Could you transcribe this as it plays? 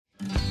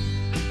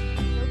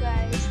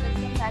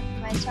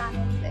my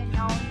channel, and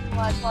now you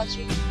are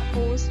watching a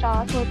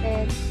 4-star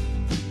hotel.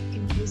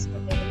 In this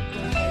hotel,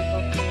 one type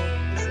of room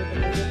is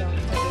available on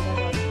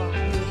agoda.com.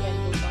 You can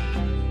book online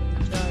and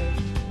enjoy.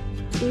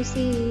 To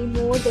see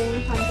more than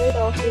 100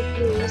 of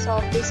reviews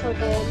of this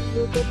hotel,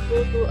 you can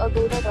go to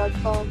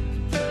agoda.com.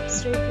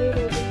 Its review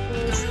rating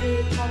is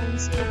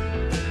 8.6.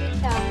 Check-in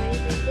time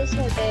in this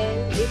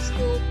hotel is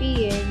 2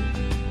 p.m.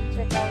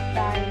 Check-out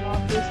time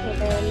of this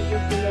hotel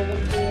is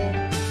 11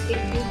 p.m.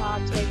 If you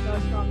have checked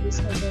out from this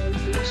hotel,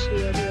 please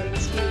share your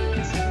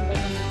experience in the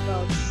comment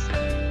box.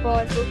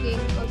 For booking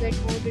or get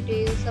more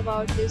details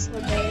about this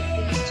hotel,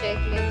 please check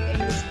link in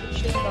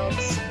description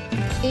box.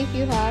 If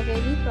you have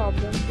any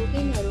problem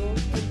booking a room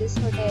in this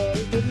hotel,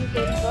 then you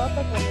can drop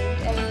a comment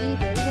and we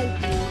will help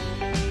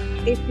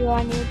you. If you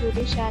are new to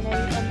this channel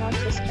or not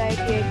subscribed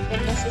yet,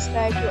 then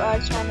subscribe to our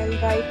channel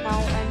right now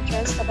and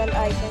press the bell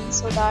icon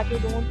so that you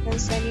don't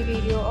miss any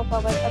video of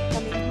our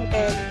upcoming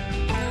hotel.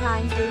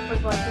 Thank you for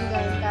watching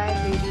the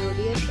entire video.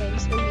 Dear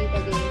friends, we'll meet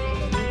again.